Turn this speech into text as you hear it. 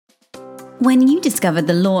When you discovered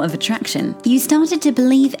the law of attraction, you started to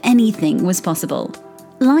believe anything was possible.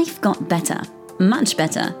 Life got better, much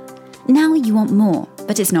better. Now you want more,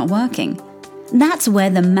 but it's not working. That's where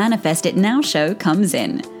the Manifest It Now show comes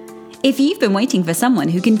in. If you've been waiting for someone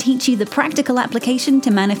who can teach you the practical application to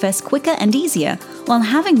manifest quicker and easier while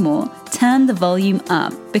having more, turn the volume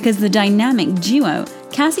up, because the dynamic duo,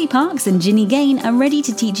 Cassie Parks and Ginny Gain, are ready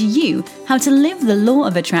to teach you how to live the law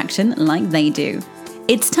of attraction like they do.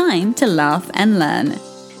 It's time to laugh and learn.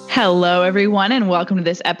 Hello, everyone, and welcome to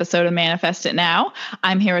this episode of Manifest It Now.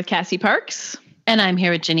 I'm here with Cassie Parks. And I'm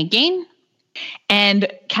here with Ginny Gain.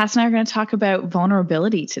 And Cass and I are going to talk about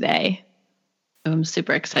vulnerability today. I'm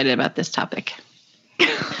super excited about this topic.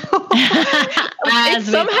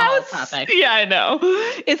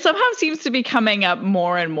 It somehow seems to be coming up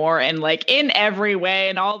more and more, and like in every way,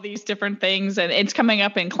 and all these different things, and it's coming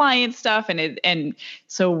up in client stuff, and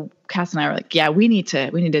so Cass and I were like, yeah, we need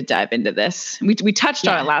to dive into this. We touched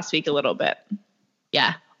on it last week a little bit.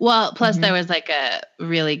 Yeah. Well, plus there was like a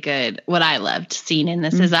really good, what I loved, scene in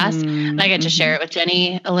This Is Us. And I got to share it with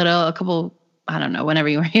Jenny a couple, I don't know, whenever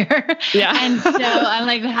you were here. Yeah. And so I'm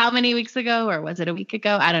like, how many weeks ago, or was it a week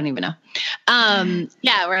ago? I don't even know.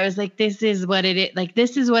 Where I was like, this is what it is. Like,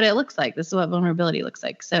 this is what it looks like. This is what vulnerability looks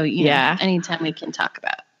like. So, you know, anytime we can talk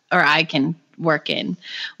about, or I can work in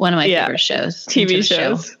one of my favorite shows. TV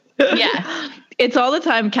shows. Yeah. It's all the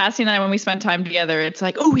time, Cassie and I, when we spend time together, it's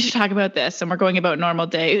like, oh, we should talk about this. And we're going about normal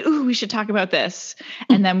day. Ooh, we should talk about this.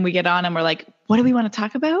 And then we get on and we're like, what do we want to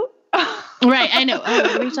talk about? Right. I know. Oh,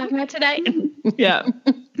 what are we talking about today? Yeah.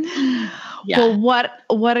 Well,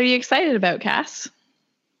 what are you excited about, Cass?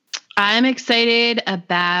 I'm excited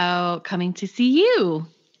about coming to see you.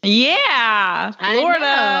 Yeah.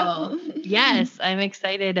 Florida. Yes. I'm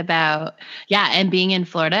excited about, and being in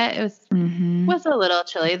Florida. It was a little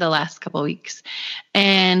chilly the last couple of weeks.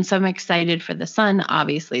 And so I'm excited for the sun,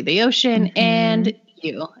 obviously the ocean, and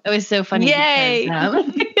you. It was so funny. Yay.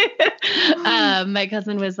 Because my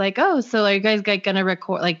cousin was like, oh, so are you guys going to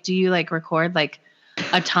record? Like, do you like record like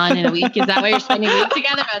a ton in a week? Is that why you're spending a week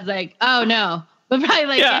together? I was like, oh no, we'll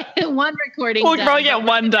probably get one recording. We'll probably get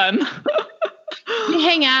one done. We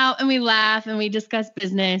hang out and we laugh and we discuss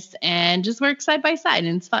business and just work side by side,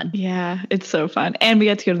 and it's fun. Yeah, it's so fun. And we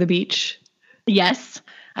get to go to the beach. Yes.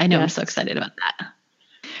 I know. Yes. I'm so excited about that.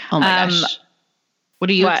 Oh my gosh. What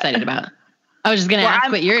are you excited about? I was just going to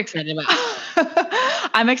ask what you're excited about.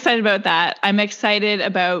 I'm excited about that. I'm excited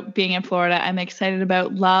about being in Florida. I'm excited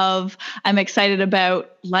about love. I'm excited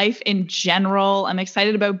about life in general. I'm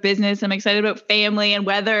excited about business. I'm excited about family and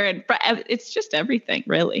weather, and it's just everything,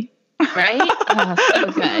 really. Right? Oh,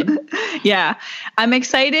 so good. Yeah. I'm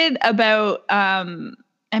excited about, I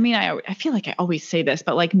feel like I always say this,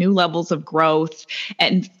 but like new levels of growth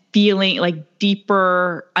and feeling like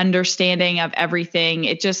deeper understanding of everything.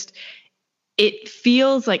 It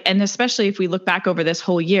feels like, and especially if we look back over this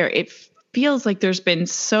whole year, it feels like there's been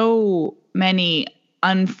so many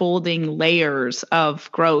unfolding layers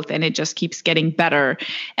of growth, and it just keeps getting better.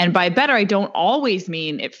 And by better, I don't always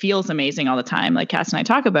mean it feels amazing all the time, like Cass and I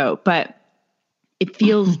talk about, but it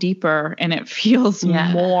feels deeper and it feels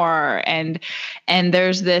more. And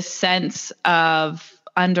there's this sense of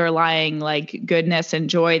underlying like goodness and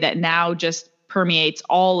joy that now just permeates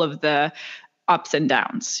all of the ups and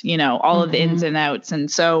downs, all of the ins and outs. And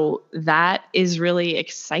so that is really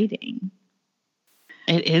exciting.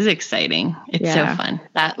 It is exciting. It's so fun.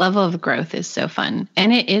 That level of growth is so fun.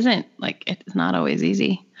 And it isn't like, it's not always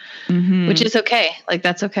easy, which is okay. Like,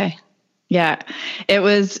 that's okay. Yeah. It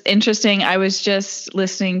was interesting. I was just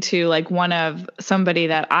listening to like somebody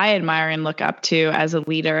that I admire and look up to as a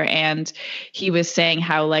leader. And he was saying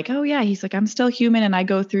how like, oh yeah, he's like, I'm still human and I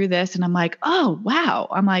go through this. And I'm like, oh, wow.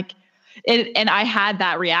 I'm like, and I had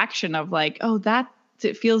that reaction of like, oh,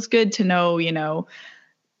 it feels good to know,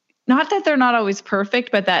 not that they're not always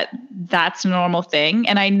perfect, but that's a normal thing.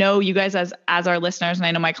 And I know you guys as our listeners, and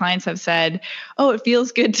I know my clients have said, oh, it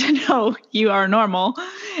feels good to know you are normal.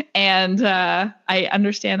 And I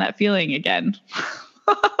understand that feeling again.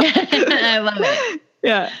 I love it.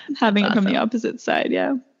 Yeah. Having it from the opposite side.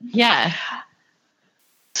 Yeah. Yeah.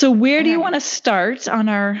 So where do you want to start on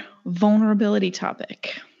our vulnerability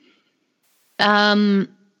topic? Do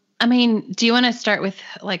you want to start with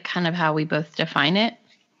like kind of how we both define it?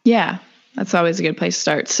 Yeah, that's always a good place to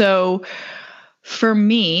start. So for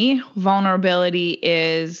me, vulnerability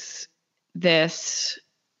is this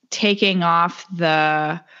taking off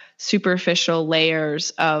the superficial layers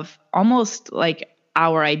of almost like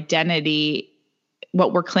our identity,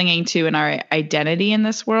 what we're clinging to in our identity in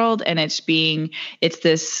this world. And it's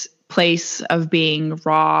this place of being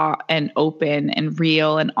raw and open and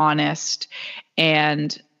real and honest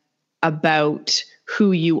and about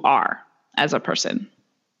who you are as a person.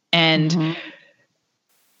 And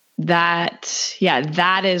that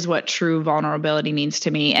is what true vulnerability means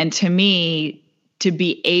to me. And to me, to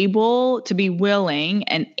be willing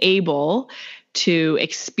and able to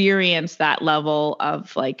experience that level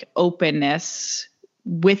of like openness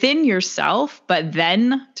within yourself, but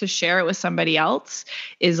then to share it with somebody else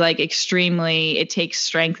is like it takes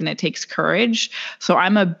strength and it takes courage. So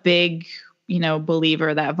I'm a big,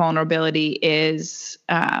 believer that vulnerability is,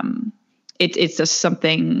 it's just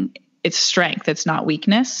something, it's strength. It's not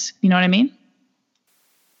weakness. You know what I mean?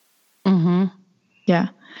 Mm-hmm. Yeah.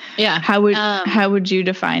 Yeah. How would you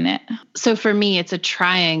define it? So for me, it's a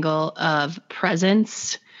triangle of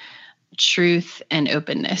presence, truth, and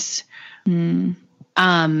openness.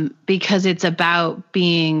 Because it's about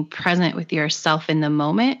being present with yourself in the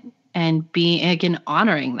moment and being, again,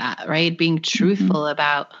 honoring that, right? Being truthful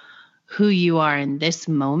about who you are in this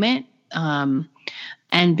moment, and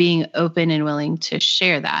being open and willing to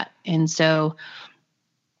share that. And so,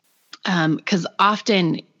 because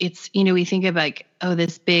often it's, we think of like, oh,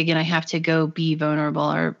 this big and I have to go be vulnerable,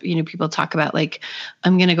 or, people talk about like,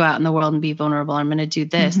 I'm going to go out in the world and be vulnerable. I'm going to do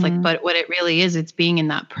this. Like, but what it really is, it's being in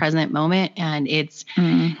that present moment. And it's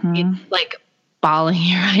like bawling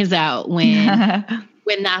your eyes out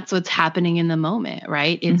when that's what's happening in the moment,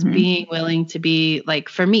 right? It's being willing to be like,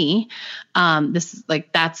 for me, this is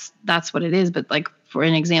like, that's what it is. But like, for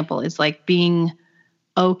an example, it's like being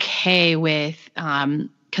okay with,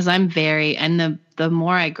 because I'm and the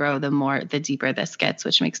more I grow, the deeper this gets,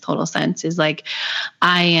 which makes total sense. Is like,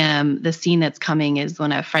 the scene that's coming is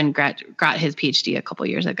when a friend got his PhD a couple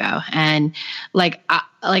years ago, and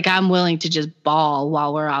I'm willing to just bawl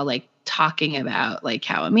while we're all like talking about like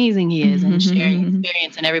how amazing he is and sharing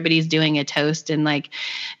experience, and everybody's doing a toast, and like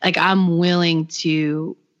I'm willing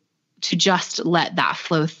to just let that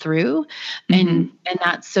flow through. And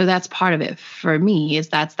that's part of it for me, is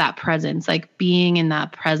that's that presence, like being in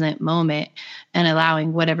that present moment and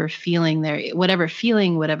allowing whatever feeling, whatever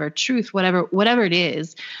truth, whatever it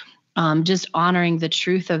is, just honoring the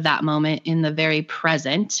truth of that moment in the very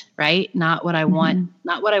present, right? Not what I want,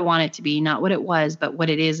 not what I want it to be, not what it was, but what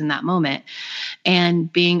it is in that moment,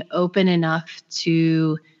 and being open enough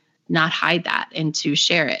to not hide that and to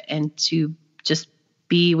share it and to just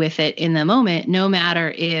be with it in the moment, no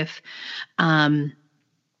matter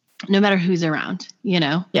who's around,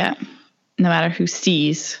 Yeah. No matter who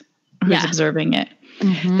sees, who's observing it.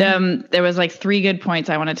 There was like 3 good points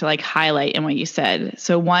I wanted to like highlight in what you said.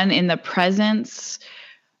 So one, in the presence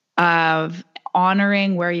of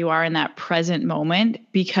honoring where you are in that present moment,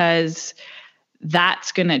 because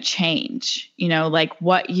that's going to change, like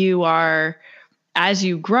what you are as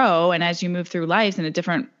you grow and as you move through life in a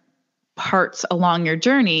different parts along your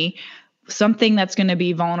journey, something that's going to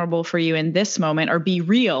be vulnerable for you in this moment or be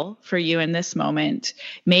real for you in this moment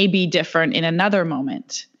may be different in another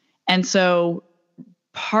moment. And so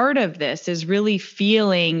part of this is really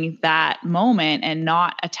feeling that moment and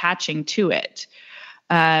not attaching to it.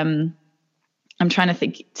 I'm trying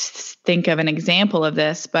to think of an example of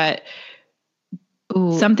this, but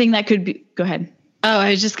something that could be, go ahead. Oh,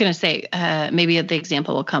 I was just going to say, maybe the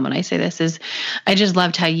example will come when I say this, is I just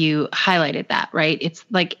loved how you highlighted that, right? It's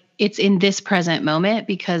like, it's in this present moment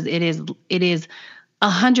because it is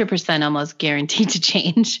 100% almost guaranteed to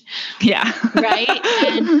change. Yeah. Right.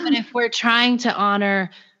 But if we're trying to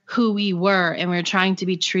honor who we were and we're trying to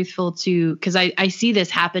be truthful to, because I see this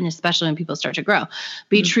happen, especially when people start to grow,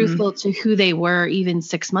 be truthful to who they were even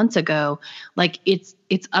 6 months ago. Like it's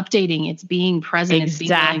updating, it's being present, it's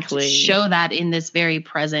being willing to show that in this very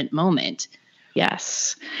present moment.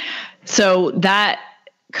 Yes. So that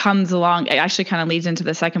comes along, it actually kind of leads into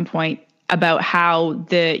the second point about how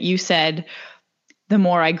you said, the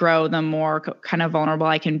more I grow, the more kind of vulnerable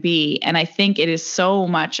I can be. And I think it is so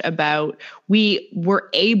much about we're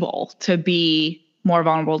able to be more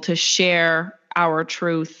vulnerable, to share our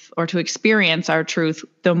truth or to experience our truth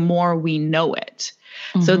the more we know it.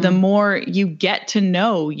 So the more you get to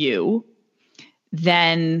know you,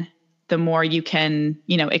 then the more you can,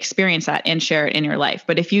 experience that and share it in your life.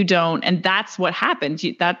 But if you don't, and that's what happens,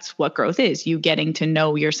 that's what growth is, you getting to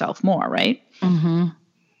know yourself more, right?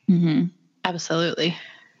 Absolutely.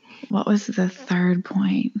 What was the third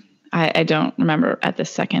point? I don't remember at this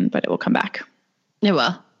second, but it will come back. It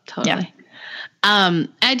will. Totally. Yeah.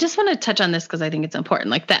 I just want to touch on this because I think it's important.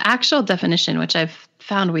 Like the actual definition, which I've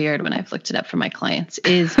found weird when I've looked it up for my clients,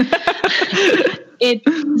 is it's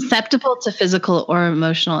susceptible to physical or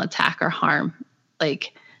emotional attack or harm.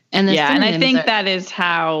 Like And and I think that is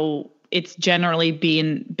how it's generally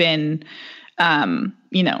been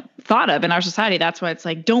thought of in our society. That's why it's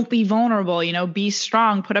like, don't be vulnerable, be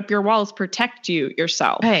strong, put up your walls, protect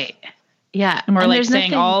yourself. Right. Yeah. And we're like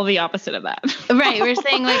saying all the opposite of that. Right. We're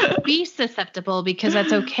saying like, be susceptible because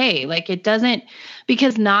that's okay. Like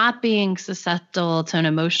because not being susceptible to an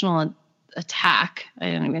emotional attack,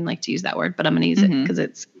 I don't even like to use that word, but I'm going to use it because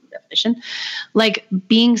it's definition. Like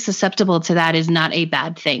being susceptible to that is not a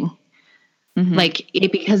bad thing.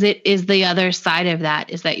 Because it is the other side of that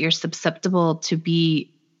is that you're susceptible to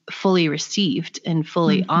be fully received and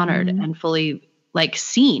fully honored and fully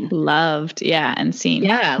seen. Loved. Yeah. And seen.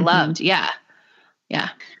 Yeah. Loved. Yeah. Yeah.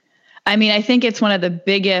 I mean, I think it's one of the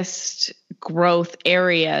biggest growth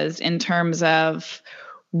areas in terms of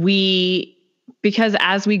because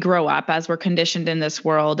as we grow up, as we're conditioned in this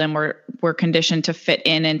world and we're conditioned to fit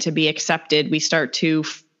in and to be accepted, we start to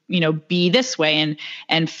be this way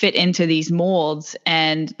and fit into these molds.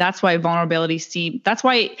 And that's why vulnerability is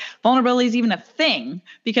even a thing,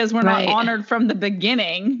 because we're not honored from the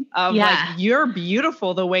beginning of you're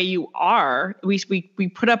beautiful the way you are. We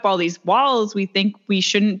put up all these walls. We think we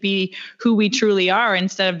shouldn't be who we truly are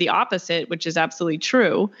instead of the opposite, which is absolutely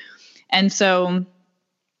true. And so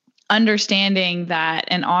understanding that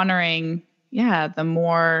and honoring, the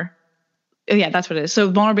more, that's what it is. So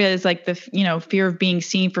vulnerability is like the, fear of being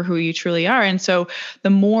seen for who you truly are. And so the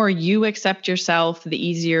more you accept yourself, the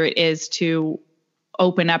easier it is to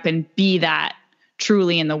open up and be that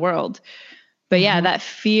truly in the world. But that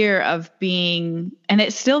fear of being, and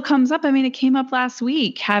it still comes up. I mean, it came up last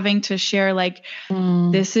week, having to share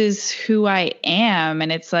this is who I am.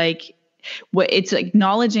 And it's like, it's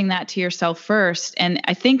acknowledging that to yourself first. And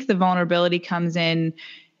I think the vulnerability comes in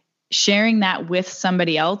sharing that with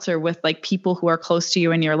somebody else or with people who are close to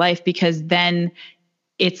you in your life, because then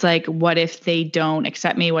it's like, what if they don't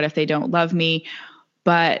accept me? What if they don't love me?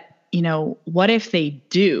 But, what if they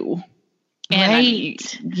do? And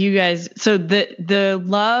right. You guys, so the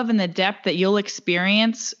love and the depth that you'll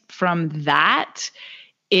experience from that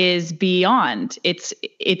is beyond.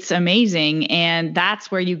 It's amazing. And that's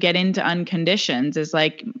where you get into unconditioned, is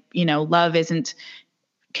love isn't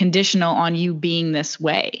conditional on you being this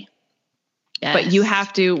way. Yes. But you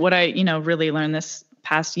have to, what I, really learned this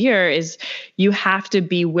past year is you have to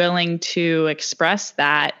be willing to express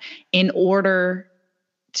that in order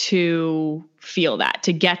to feel that,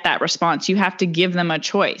 to get that response. You have to give them a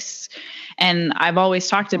choice. And I've always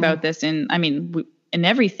talked about this in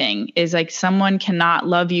everything, is someone cannot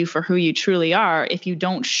love you for who you truly are if you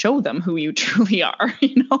don't show them who you truly are,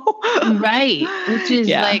 Right. Which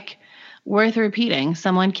is worth repeating.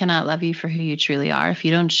 Someone cannot love you for who you truly are if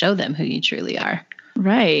you don't show them who you truly are.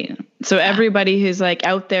 Right. So everybody who's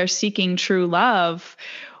out there seeking true love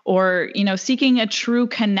or, seeking a true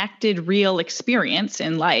connected, real experience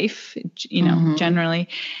in life, generally,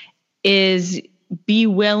 is be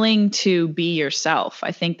willing to be yourself.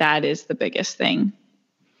 I think that is the biggest thing.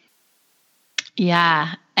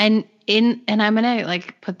 Yeah. And I'm going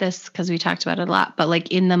to put this, because we talked about it a lot, but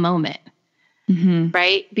in the moment.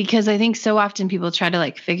 Right. Because I think so often people try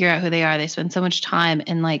to figure out who they are. They spend so much time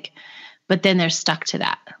and but then they're stuck to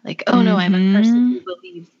that. Oh no, I'm a person who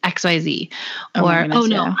believes XYZ, or, oh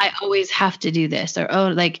no, I always have to do this,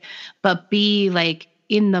 or, but be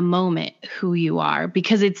in the moment who you are,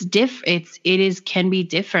 because it's can be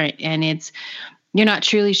different. And you're not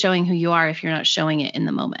truly showing who you are if you're not showing it in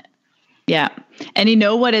the moment. Yeah. And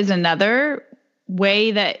what is another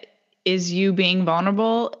way that is you being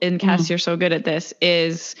vulnerable, and Cass, you're so good at this,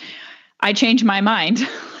 is I change my mind.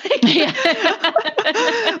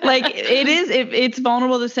 It's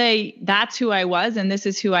vulnerable to say that's who I was and this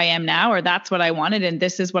is who I am now, or that's what I wanted and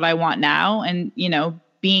this is what I want now. And,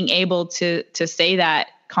 being able to say that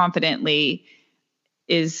confidently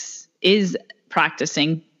is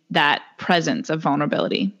practicing that presence of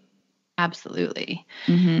vulnerability. Absolutely.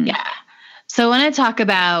 Yeah. So I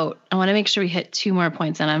want to make sure we hit two more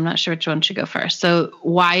points, and I'm not sure which one should go first. So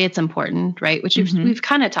why it's important, right? Which we've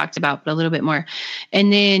kind of talked about, but a little bit more.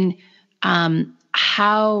 And then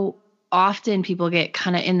how often people get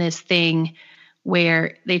kind of in this thing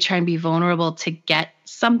where they try and be vulnerable to get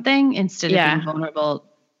something instead of being vulnerable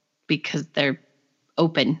because they're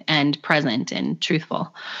open and present and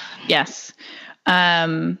truthful. Yes.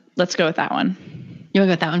 Let's go with that one. You want to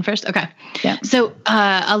go with that one first? Okay. Yeah. So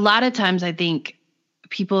a lot of times I think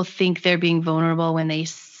people think they're being vulnerable when they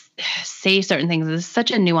say certain things. This is such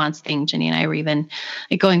a nuanced thing. Jenny and I were even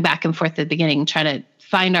going back and forth at the beginning, trying to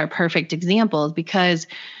find our perfect examples, because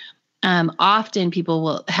often people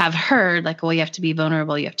will have heard well, you have to be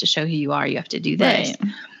vulnerable. You have to show who you are. You have to do this.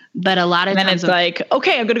 Right. But a lot of times it's like,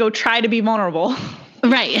 okay, I'm going to go try to be vulnerable.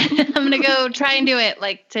 Right. I'm going to go try and do it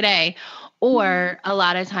like today. Or a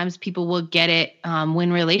lot of times people will get it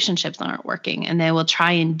when relationships aren't working, and they will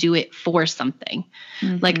try and do it for something.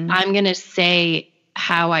 Like, I'm going to say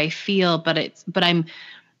how I feel, but I'm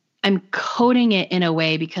coding it in a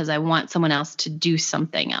way because I want someone else to do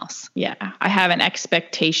something else. Yeah. I have an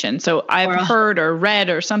expectation. So I've heard or read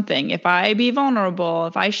or something. If I be vulnerable,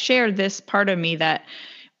 if I share this part of me that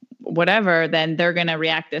whatever, then they're going to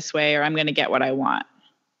react this way, or I'm going to get what I want.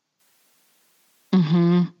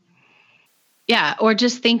 Yeah. Or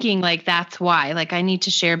just thinking like, that's why, like, I need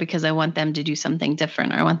to share because I want them to do something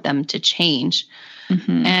different, or I want them to change.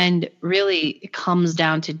 And really it comes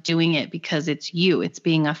down to doing it because it's you, it's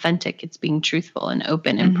being authentic, it's being truthful and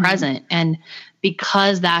open and present. And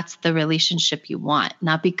because that's the relationship you want,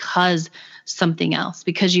 not because something else,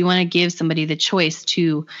 because you want to give somebody the choice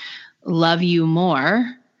to love you more,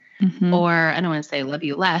 or I don't want to say love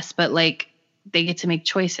you less, but like, they get to make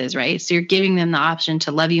choices, right? So you're giving them the option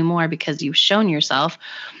to love you more because you've shown yourself,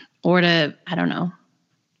 or to, I don't know.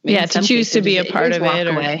 Yeah, to choose to be a part of it.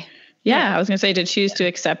 Away. Yeah, I was going to say to choose to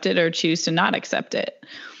accept it or choose to not accept it.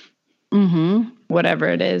 Whatever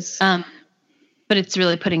it is. But it's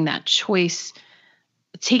really putting that choice,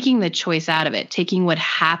 taking the choice out of it, taking what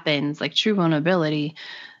happens. Like, true vulnerability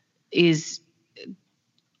is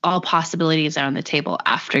all possibilities are on the table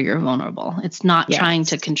after you're vulnerable. It's not trying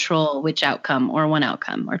to control which outcome or one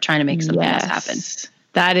outcome, or trying to make something else happen.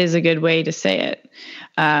 That is a good way to say it.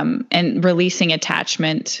 And releasing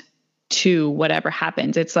attachment to whatever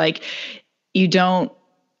happens. It's like you don't,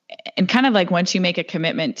 and kind of like once you make a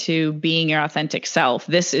commitment to being your authentic self,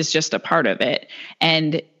 this is just a part of it.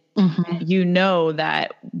 And you know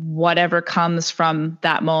that whatever comes from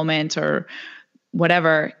that moment or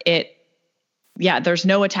whatever, there's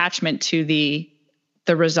no attachment to the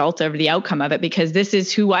result of the outcome of it, because this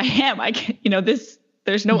is who I am.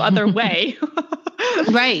 There's no other way.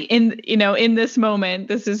 Right. In this moment,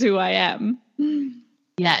 this is who I am.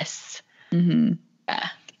 Yes. Yeah.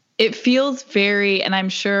 It feels very, and I'm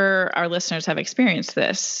sure our listeners have experienced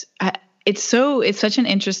this. It's such an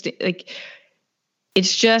interesting, like,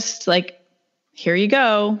 it's just like, here you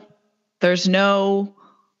go. There's no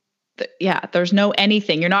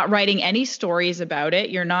anything. You're not writing any stories about it.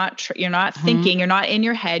 You're not thinking, you're not in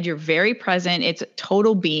your head. You're very present. It's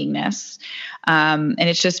total beingness. And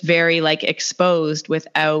it's just very like exposed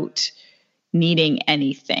without needing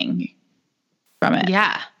anything from it.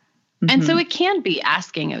 Yeah. And so it can be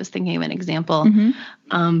asking. I was thinking of an example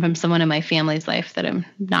from someone in my family's life that I'm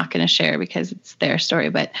not going to share because it's their story,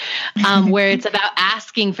 but where it's about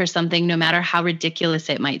asking for something, no matter how ridiculous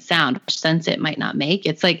it might sound, which sense it might not make.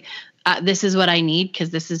 It's like, this is what I need because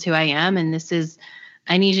this is who I am. And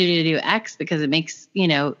I need you to do X because it makes,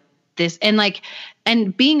 this,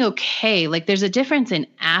 and being okay. Like, there's a difference in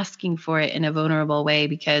asking for it in a vulnerable way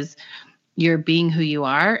because you're being who you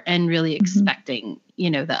are and really expecting,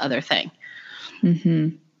 the other thing. Yeah.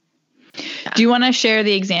 Do you want to share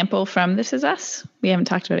the example from This Is Us? We haven't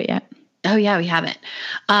talked about it yet. Oh yeah, we haven't.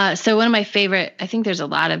 So one of my favorite, I think there's a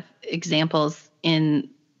lot of examples in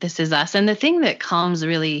This Is Us. And the thing about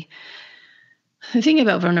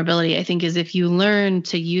vulnerability, I think, is if you learn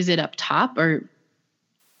to use it up top, and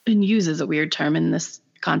use is a weird term in this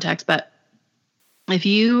context, but if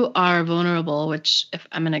you are vulnerable, which if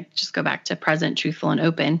I'm going to just go back to present, truthful, and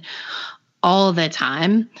open all the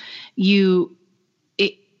time,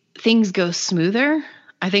 things go smoother.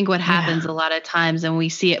 I think what happens a lot of times, and we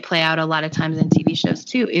see it play out a lot of times in TV shows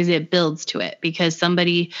too, is it builds to it because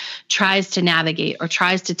somebody tries to navigate or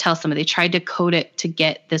tries to tell somebody, they tried to code it to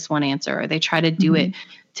get this one answer, or they try to do it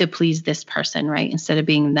to please this person, right? Instead of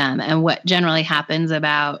being them. And what generally happens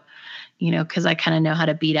about, because I kind of know how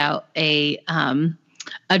to beat out a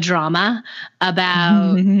drama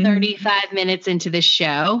about 35 minutes into the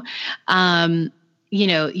show,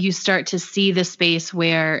 you start to see the space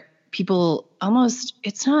where people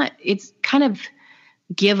it's kind of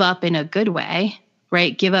give up in a good way,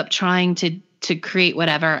 right? Give up trying to create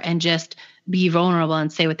whatever and just be vulnerable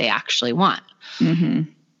and say what they actually want.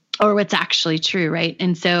 Or what's actually true, right?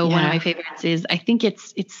 And so one of my favorites is, I think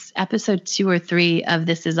it's episode 2 or 3 of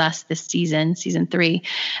This Is Us this season 3.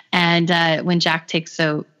 And when Jack takes,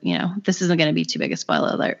 this isn't going to be too big a spoiler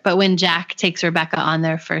alert, but when Jack takes Rebecca on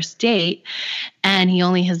their first date and he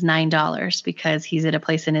only has $9 because he's at a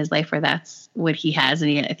place in his life where that's what he has.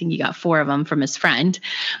 And I think he got 4 of them from his friend.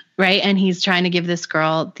 Right. And he's trying to give this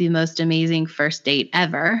girl the most amazing first date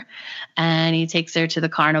ever. And he takes her to the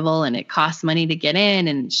carnival, and it costs money to get in.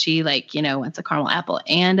 And she wants a caramel apple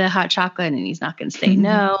and a hot chocolate, and he's not going to say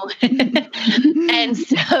no. And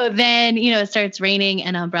so then, it starts raining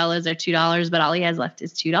and umbrellas are $2, but all he has left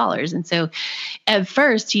is $2. And so at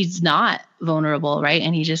first he's not vulnerable. Right.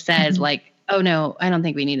 And he just says oh no, I don't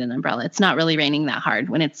think we need an umbrella. It's not really raining that hard,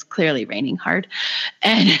 when it's clearly raining hard.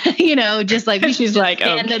 And, just like, she's like,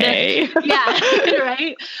 okay. Yeah.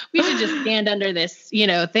 Right. We should just stand under this,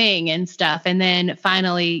 thing and stuff. And then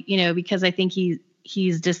finally, because I think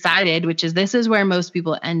he's decided, this is where most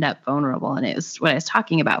people end up vulnerable. And it was what I was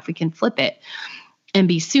talking about. If we can flip it and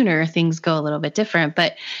be sooner, things go a little bit different.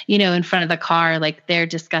 But, in front of the car, they're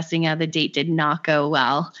discussing how the date did not go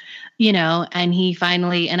well, and he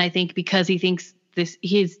finally, and I think because he thinks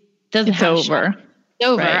doesn't have over. It's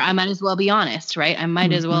over. Right. I might as well be honest, right? I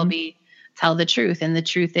might as well tell the truth. And the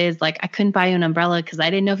truth is, I couldn't buy you an umbrella because I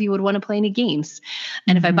didn't know if you would want to play any games.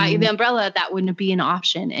 And if I bought you the umbrella, that wouldn't be an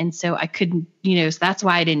option. And so I couldn't, so that's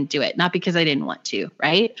why I didn't do it. Not because I didn't want to,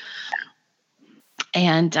 right?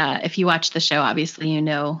 And if you watch the show, obviously,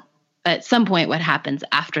 at some point what happens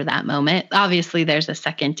after that moment. Obviously, there's a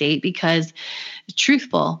second date, because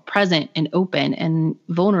truthful, present, and open and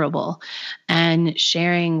vulnerable, and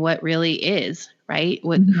sharing what really is, right?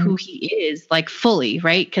 Who he is, fully,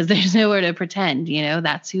 right? Because there's nowhere to pretend,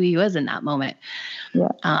 that's who he was in that moment. Yeah.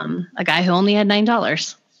 A guy who only had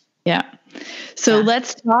 $9. Yeah. So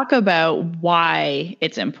let's talk about why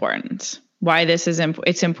it's important. Why this is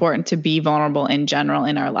it's important to be vulnerable in general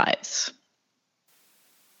in our lives.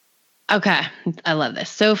 Okay. I love this.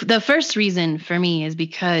 So the first reason for me is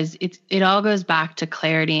because it all goes back to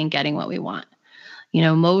clarity and getting what we want.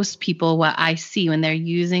 Most people, what I see when they're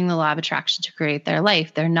using the law of attraction to create their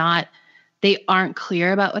life, they aren't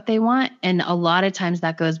clear about what they want. And a lot of times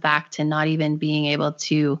that goes back to not even being able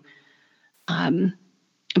to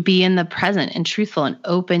be in the present and truthful and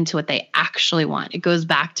open to what they actually want. It goes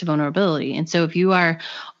back to vulnerability. And so if you are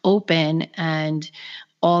open and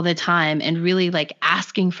all the time and really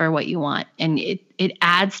asking for what you want, and it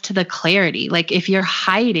adds to the clarity. If you're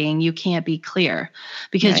hiding, you can't be clear,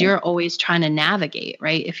 because you're always trying to navigate,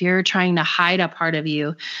 right? If you're trying to hide a part of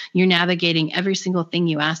you, you're navigating every single thing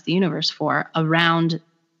you ask the universe for around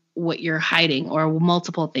what you're hiding, or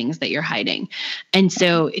multiple things that you're hiding. And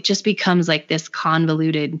so it just becomes this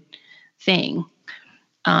convoluted thing,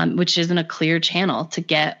 which isn't a clear channel to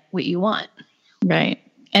get what you want. Right.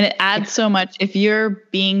 And it adds so much if you're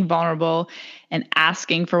being vulnerable and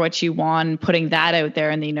asking for what you want, putting that out there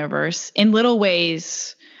in the universe in little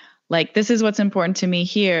ways, this is what's important to me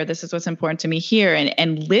here. This is what's important to me here.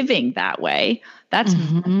 And living that way, that's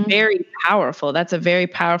very powerful. That's a very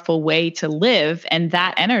powerful way to live. And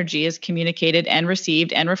that energy is communicated and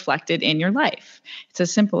received and reflected in your life. It's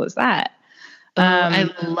as simple as that. I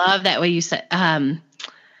love that way you said,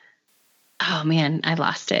 oh man, I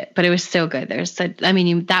lost it, but it was so good.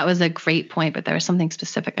 That was a great point, but there was something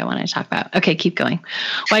specific I wanted to talk about. Okay, keep going.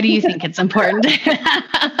 Why do you think it's important?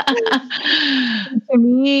 To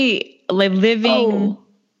me, living,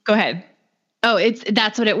 go ahead. Oh,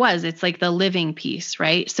 that's what it was. It's the living piece,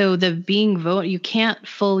 right? So the being you can't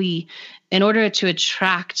fully, in order to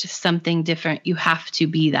attract something different, you have to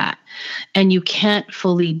be that. And you can't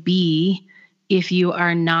fully be if you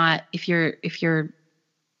are not, if you're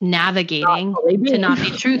navigating to not be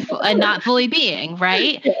truthful and not fully being,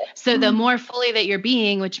 right? So the more fully that you're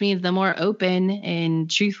being, which means the more open and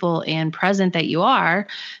truthful and present that you are,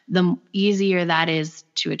 the easier that is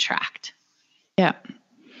to attract. Yeah.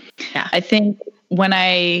 I think when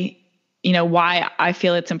why I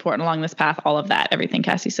feel it's important along this path, all of that, everything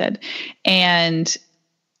Cassie said, and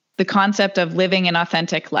the concept of living an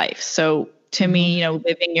authentic life. So to me,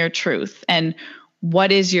 living your truth, and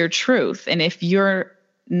what is your truth? And if you're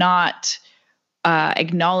not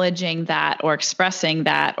acknowledging that or expressing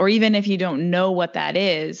that, or even if you don't know what that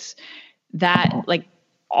is, that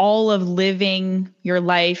all of living your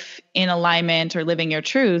life in alignment or living your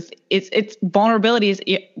truth, it's vulnerability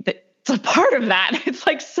it's a part of that.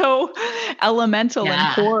 It's so elemental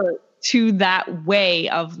and core to that way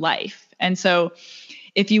of life. And so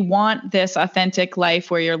if you want this authentic life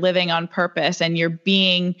where you're living on purpose and you're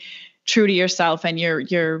being true to yourself and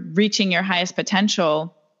you're reaching your highest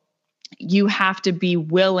potential, you have to be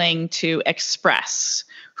willing to express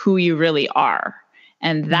who you really are.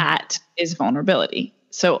 And that is vulnerability.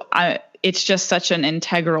 So it's just such an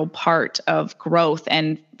integral part of growth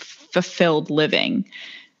and fulfilled living.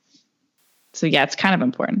 So yeah, it's kind of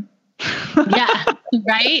important. Yeah.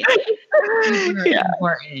 Right? Super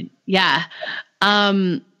important. Yeah.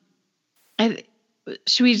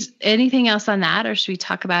 Should we, anything else on that, or should we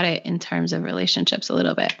talk about it in terms of relationships a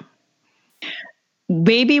little bit?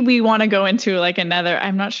 Maybe we want to go into like another,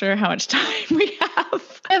 I'm not sure how much time we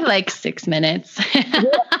have. I have like 6 minutes.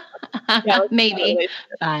 Yeah, maybe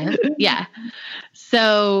 5. Yeah.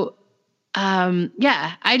 So,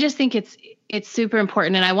 I just think it's super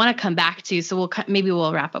important. And I want to come back to, so maybe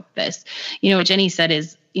we'll wrap up this, what Jenny said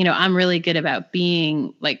is, I'm really good about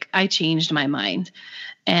being like, I changed my mind.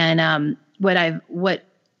 And, what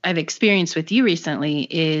I've experienced with you recently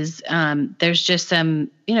is, there's just some,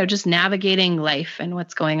 just navigating life and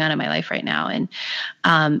what's going on in my life right now. And,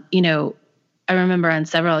 I remember on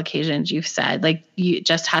several occasions you've said, like, it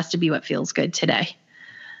just has to be what feels good today,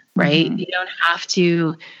 right? Mm-hmm. You don't have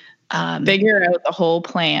to figure out the whole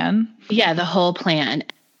plan. Yeah, the whole plan.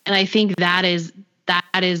 And I think that is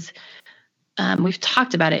we've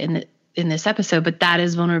talked about it in this episode, but that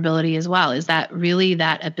is vulnerability as well. Is that really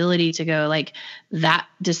that ability to go like, that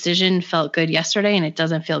decision felt good yesterday and it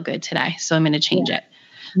doesn't feel good today, so I'm going to change it.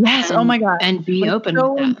 Yes. Oh my God. And be open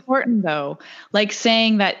so with that. Important though. Like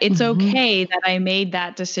saying that it's okay that I made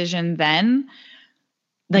that decision then.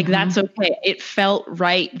 Like that's okay. It felt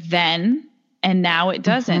right then and now it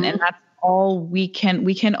doesn't. And that's all we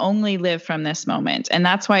can only live from this moment. And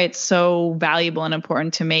that's why it's so valuable and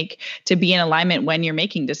important to be in alignment when you're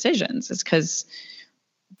making decisions. It's because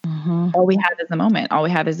all we have is the moment. All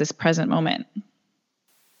we have is this present moment.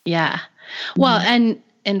 Yeah. Well, and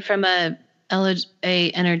from a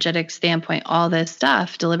energetic standpoint, all this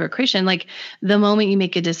stuff, deliberate creation, like the moment you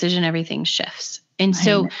make a decision, everything shifts. And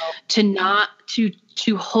so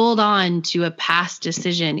to hold on to a past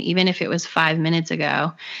decision, even if it was 5 minutes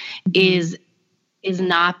ago, is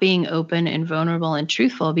not being open and vulnerable and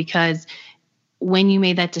truthful, because when you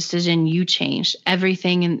made that decision, you changed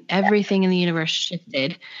everything in the universe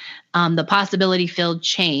shifted. The possibility field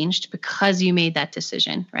changed because you made that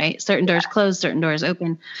decision, right? Certain doors closed, certain doors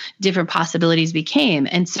open, different possibilities became.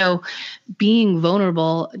 And so being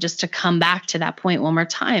vulnerable, just to come back to that point one more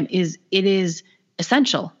time, is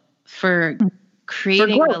essential for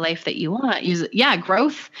creating the life that you want.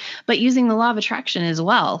 Growth, but using the law of attraction as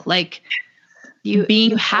well. Like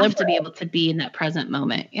you have to be able to be in that present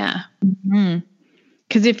moment. Yeah. Mm-hmm.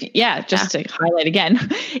 Because to highlight again,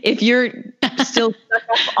 if you're still stuck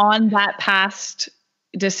up on that past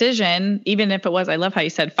decision, even if it was, I love how you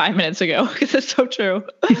said 5 minutes ago, because it's so true,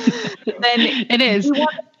 then it is.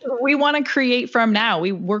 We want to create from now.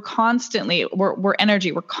 We're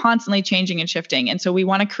energy. We're constantly changing and shifting. And so we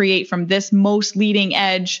want to create from this most leading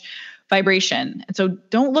edge vibration. And so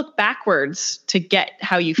don't look backwards to get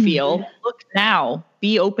how you feel. Look now.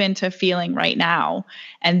 Be open to feeling right now,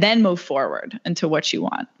 and then move forward into what you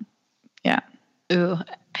want. Yeah. Ooh,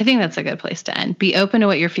 I think that's a good place to end. Be open to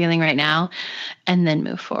what you're feeling right now, and then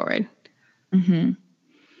move forward. And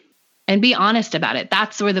be honest about it.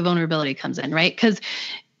 That's where the vulnerability comes in, right? Because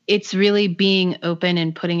it's really being open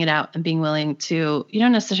and putting it out and being willing to, you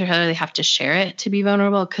don't necessarily have to share it to be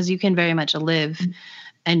vulnerable, because you can very much live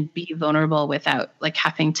and be vulnerable without like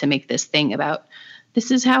having to make this thing about, this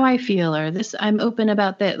is how I feel, or this, I'm open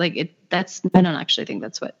about that. Like I don't actually think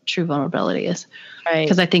that's what true vulnerability is. Right.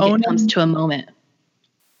 Because I think it comes to a moment.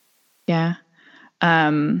 Yeah.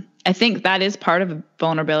 I think that is part of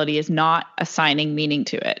vulnerability, is not assigning meaning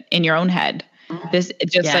to it in your own head. This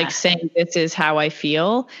just like saying, this is how I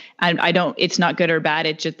feel. And it's not good or bad.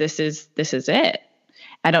 It's just, this is it.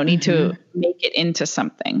 I don't need to make it into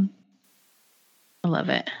something. I love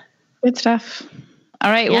it. Good stuff. All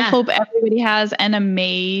right. We'll hope everybody has an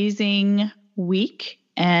amazing week,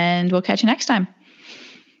 and we'll catch you next time.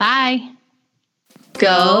 Bye.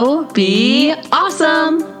 Go be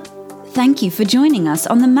awesome. Thank you for joining us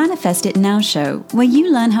on the Manifest It Now show, where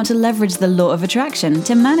you learn how to leverage the law of attraction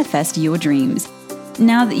to manifest your dreams.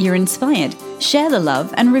 Now that you're inspired, share the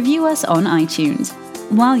love and review us on iTunes.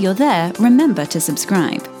 While you're there, remember to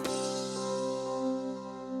subscribe.